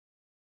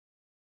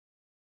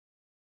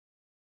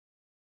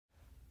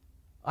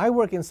I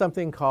work in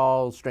something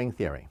called string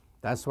theory.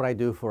 That's what I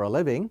do for a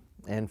living.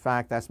 In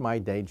fact, that's my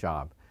day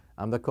job.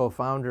 I'm the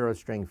co-founder of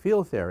string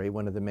field theory,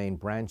 one of the main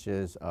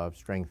branches of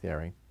string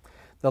theory.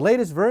 The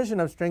latest version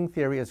of string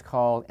theory is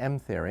called M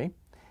theory,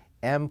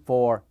 M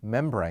for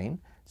membrane.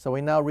 So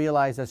we now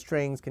realize that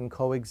strings can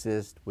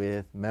coexist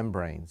with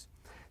membranes.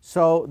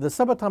 So the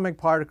subatomic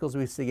particles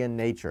we see in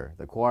nature,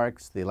 the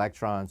quarks, the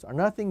electrons, are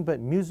nothing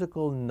but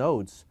musical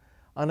notes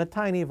on a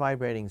tiny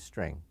vibrating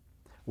string.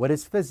 What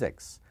is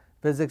physics?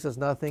 Physics is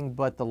nothing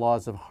but the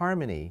laws of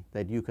harmony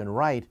that you can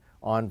write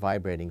on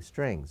vibrating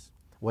strings.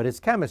 What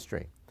is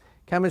chemistry?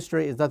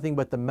 Chemistry is nothing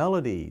but the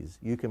melodies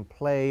you can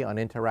play on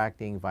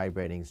interacting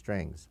vibrating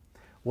strings.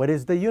 What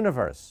is the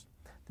universe?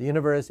 The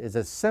universe is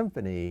a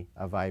symphony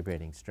of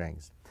vibrating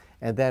strings.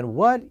 And then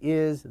what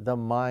is the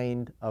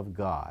mind of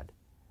God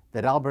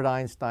that Albert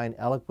Einstein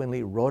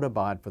eloquently wrote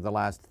about for the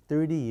last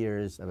 30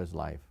 years of his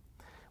life?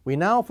 We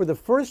now, for the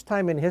first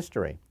time in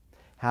history,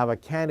 have a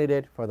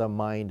candidate for the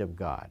mind of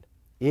God.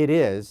 It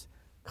is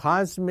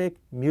cosmic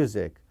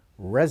music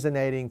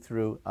resonating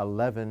through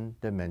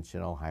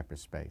 11-dimensional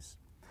hyperspace.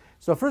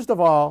 So first of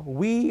all,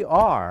 we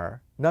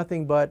are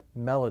nothing but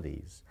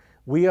melodies.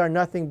 We are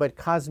nothing but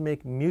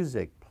cosmic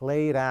music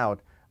played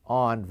out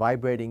on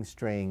vibrating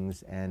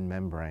strings and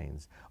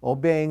membranes,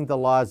 obeying the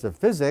laws of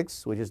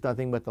physics, which is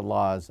nothing but the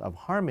laws of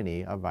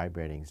harmony of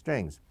vibrating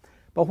strings.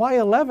 But why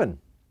 11?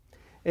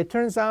 It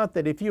turns out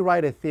that if you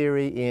write a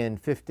theory in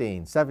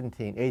 15,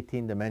 17,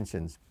 18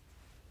 dimensions,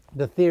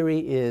 the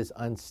theory is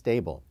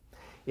unstable.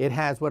 It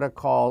has what are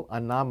called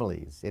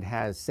anomalies. It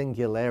has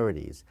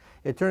singularities.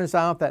 It turns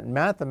out that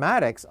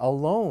mathematics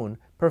alone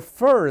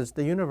prefers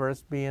the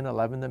universe be in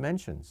 11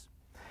 dimensions.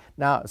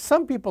 Now,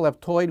 some people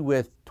have toyed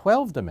with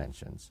 12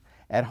 dimensions.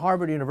 At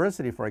Harvard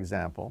University, for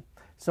example,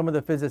 some of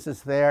the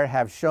physicists there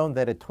have shown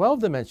that a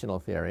 12-dimensional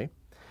theory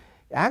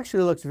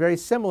actually looks very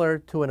similar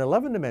to an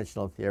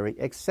 11-dimensional theory,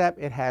 except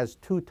it has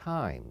 2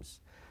 times,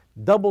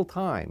 double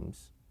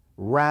times,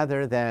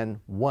 rather than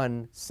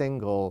one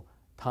single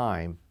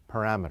time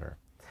parameter.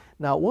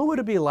 Now, what would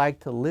it be like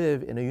to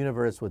live in a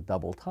universe with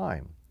double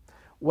time?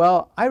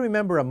 Well, I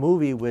remember a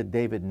movie with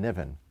David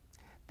Niven.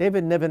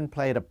 David Niven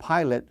played a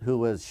pilot who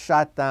was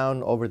shot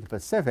down over the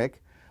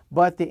Pacific,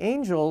 but the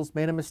angels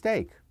made a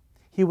mistake.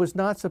 He was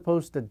not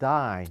supposed to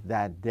die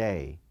that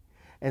day.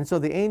 And so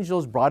the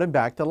angels brought him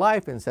back to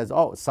life and says,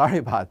 "Oh, sorry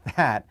about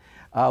that.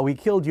 We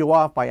killed you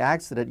off by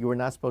accident. You were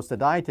not supposed to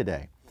die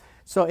today."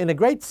 So in a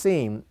great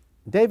scene,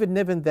 David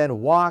Niven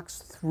then walks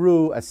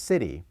through a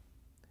city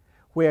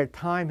where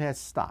time has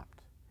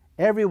stopped.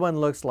 Everyone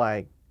looks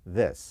like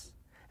this.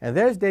 And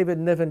there's David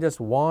Niven just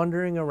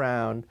wandering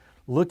around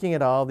looking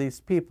at all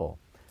these people.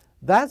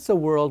 That's a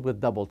world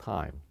with double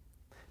time.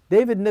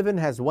 David Niven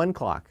has one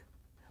clock,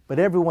 but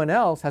everyone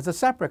else has a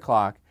separate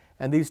clock,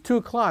 and these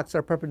 2 clocks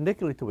are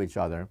perpendicular to each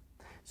other.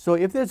 So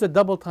if there's a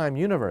double time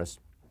universe,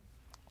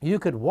 you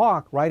could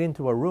walk right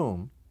into a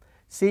room,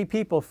 see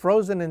people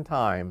frozen in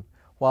time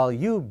while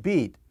you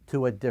beat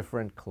to a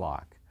different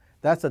clock.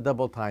 That's a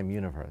double time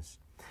universe.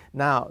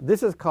 Now,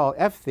 this is called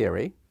F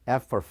theory,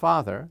 F for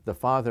father, the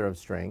father of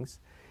strings.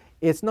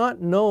 It's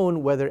not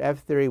known whether F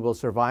theory will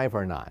survive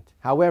or not.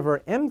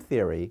 However, M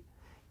theory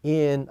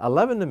in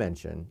 11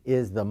 dimension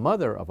is the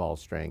mother of all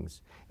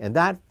strings, and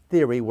that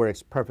theory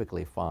works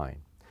perfectly fine.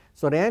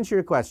 So to answer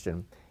your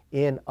question,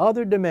 in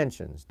other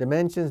dimensions,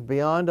 dimensions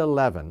beyond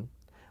 11,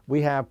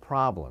 we have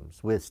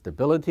problems with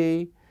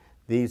stability.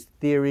 These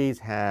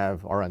theories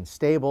are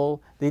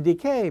unstable. They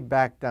decay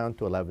back down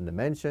to 11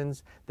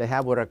 dimensions. They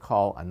have what are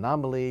called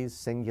anomalies,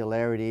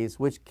 singularities,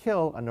 which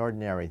kill an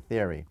ordinary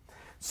theory.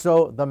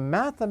 So the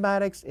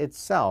mathematics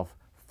itself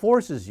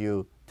forces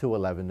you to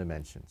 11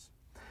 dimensions.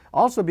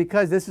 Also,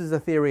 because this is a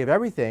theory of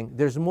everything,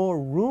 there's more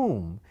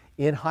room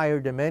in higher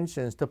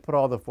dimensions to put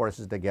all the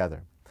forces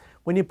together.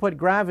 When you put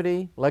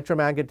gravity,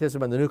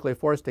 electromagnetism, and the nuclear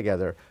force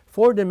together,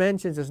 4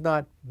 dimensions is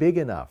not big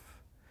enough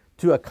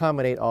to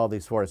accommodate all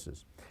these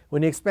forces.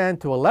 When you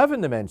expand to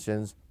 11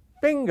 dimensions,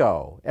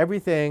 bingo,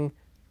 everything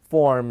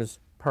forms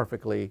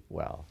perfectly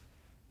well.